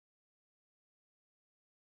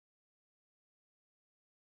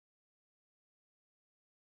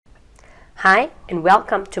Hi and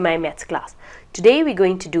welcome to my maths class. Today we're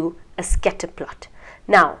going to do a scatter plot.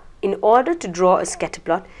 Now, in order to draw a scatter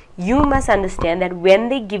plot, you must understand that when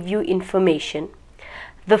they give you information,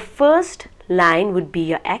 the first line would be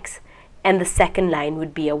your x and the second line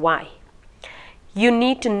would be a y. You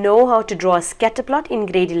need to know how to draw a scatter plot in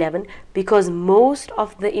grade 11 because most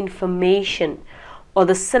of the information or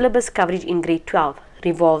the syllabus coverage in grade 12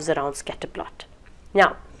 revolves around scatter plot.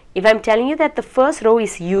 Now, if I'm telling you that the first row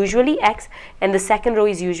is usually x and the second row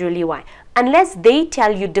is usually y, unless they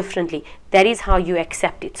tell you differently, that is how you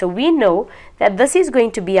accept it. So we know that this is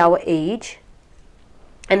going to be our age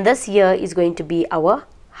and this here is going to be our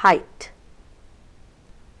height.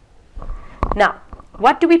 Now,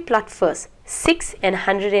 what do we plot first? 6 and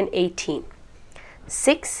 118.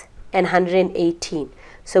 6 and 118.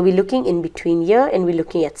 So we're looking in between here and we're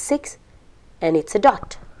looking at 6 and it's a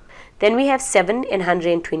dot. Then we have 7 and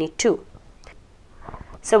 122.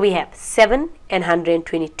 So we have 7 and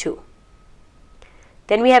 122.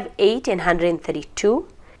 Then we have 8 and 132.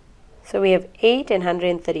 So we have 8 and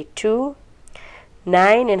 132,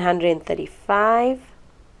 9 and 135,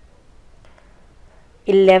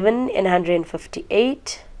 11 and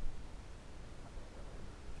 158,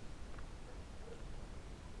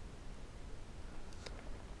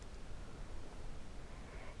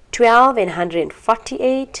 12 and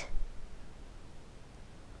 148,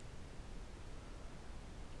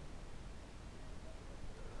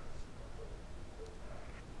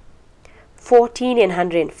 14 and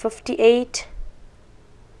 158,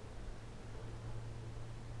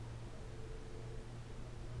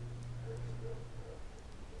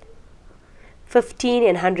 15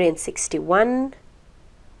 and 161,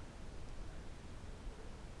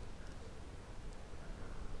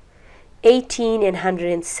 18 and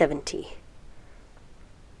 170.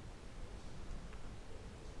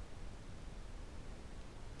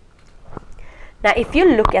 Now if you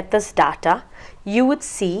look at this data, you would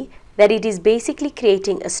see that it is basically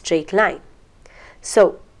creating a straight line.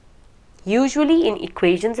 So usually in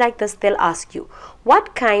equations like this, they'll ask you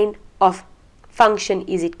what kind of function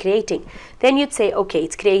is it creating? Then you'd say, okay,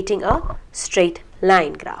 it's creating a straight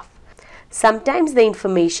line graph. Sometimes the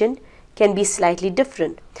information can be slightly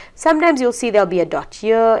different. Sometimes you'll see there'll be a dot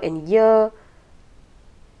here and here.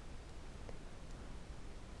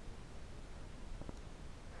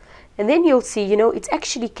 And then you'll see, it's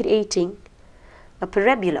actually creating a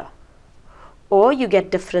parabola. Or you get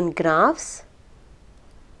different graphs.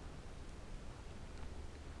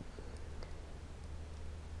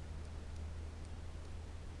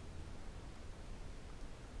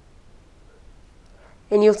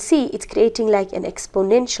 And you'll see it's creating like an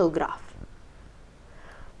exponential graph.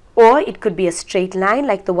 Or it could be a straight line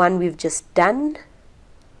like the one we've just done.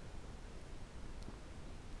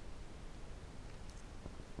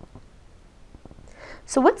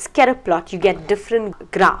 So with scatter plot, you get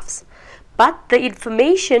different graphs. But the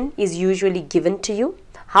information is usually given to you.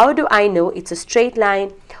 How do I know it's a straight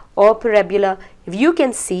line or parabola? If you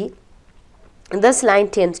can see, this line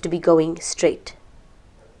tends to be going straight.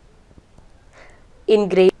 In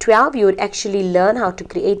grade 12, you would actually learn how to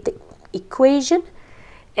create the equation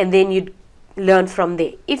and then you'd learn from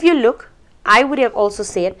there. If you look, I would have also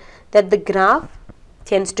said that the graph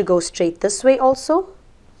tends to go straight this way also.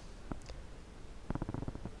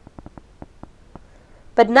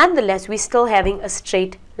 But nonetheless, we're still having a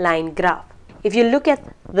straight line graph. If you look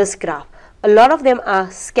at this graph, a lot of them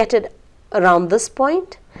are scattered around this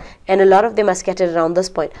point and a lot of them are scattered around this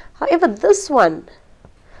point. However, this one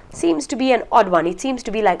seems to be an odd one. It seems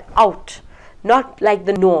to be like out, not like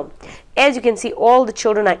the norm. As you can see, all the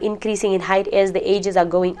children are increasing in height as the ages are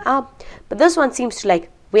going up. But this one seems to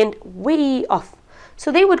like went way off.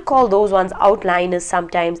 So they would call those ones outliners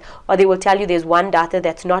sometimes, or they will tell you there's one data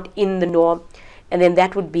that's not in the norm. And then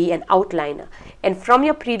that would be an outliner. And from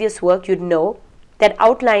your previous work, you'd know that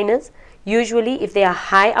outliners, usually if they are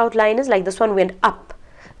high outliners, like this one went up,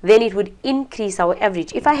 then it would increase our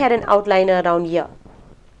average. If I had an outliner around here,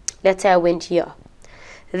 let's say I went here,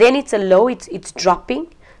 then it's a low, it's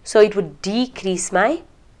dropping, so it would decrease my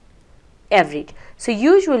average. So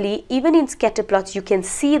usually, even in scatter plots, you can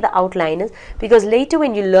see the outliners because later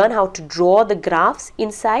when you learn how to draw the graphs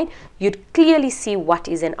inside, you'd clearly see what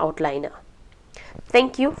is an outliner.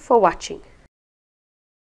 Thank you for watching.